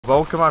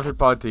Welcome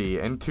everybody.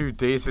 In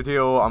today's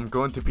video I'm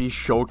going to be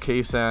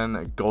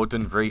showcasing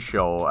golden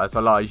ratio, as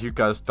a lot of you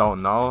guys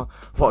don't know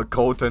what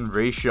golden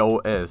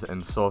ratio is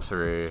in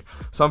sorcery.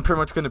 So I'm pretty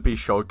much going to be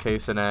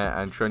showcasing it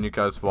and showing you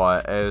guys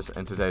what it is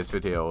in today's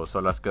video.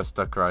 So let's get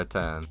stuck right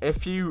in.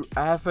 If you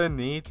ever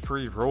need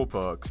free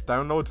Robux,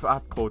 download the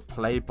app called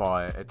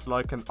Playby. It's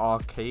like an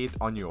arcade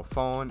on your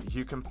phone.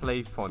 You can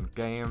play fun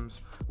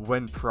games,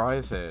 win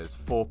prizes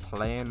for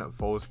playing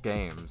those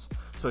games,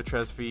 such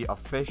as the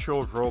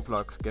official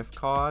Roblox gift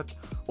card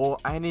or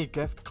any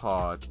gift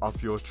card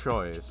of your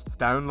choice.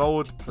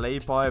 Download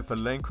Playby, the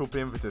link will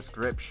be in the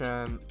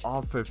description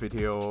of the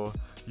video.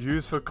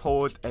 Use the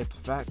code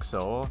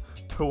ITVEXO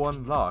to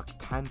unlock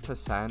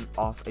 10%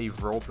 off a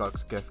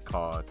Roblox gift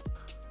card.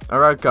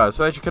 Alright guys,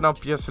 so as you can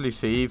obviously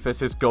see,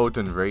 this is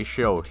golden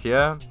ratio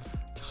here.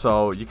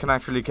 So you can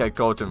actually get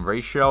golden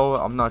ratio.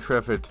 I'm not sure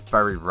if it's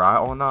very rare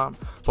or not,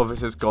 but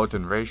this is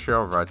golden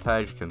ratio right there,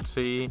 as you can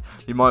see.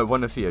 You might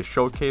want to see a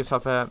showcase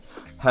of it.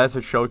 Here's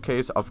a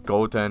showcase of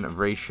golden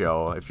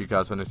ratio if you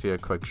guys want to see a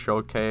quick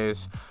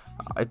showcase.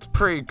 It's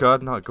pretty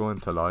good, not going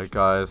to lie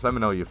guys. Let me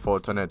know your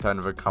thoughts on it down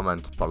in the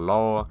comments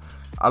below.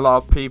 A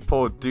lot of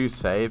people do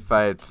say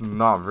that it's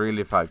not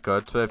really that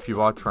good, so if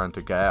you are trying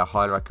to get it, I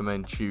highly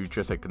recommend you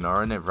just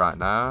ignoring it right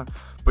now.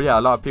 But yeah,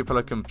 a lot of people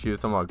are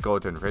confused on what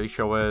golden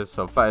ratio is,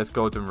 so that is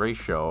golden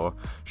ratio.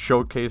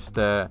 Showcased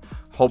it.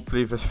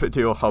 Hopefully this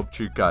video helped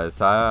you guys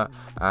out,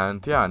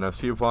 and yeah, and I'll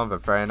see you on the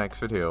very next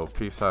video.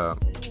 Peace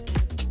out.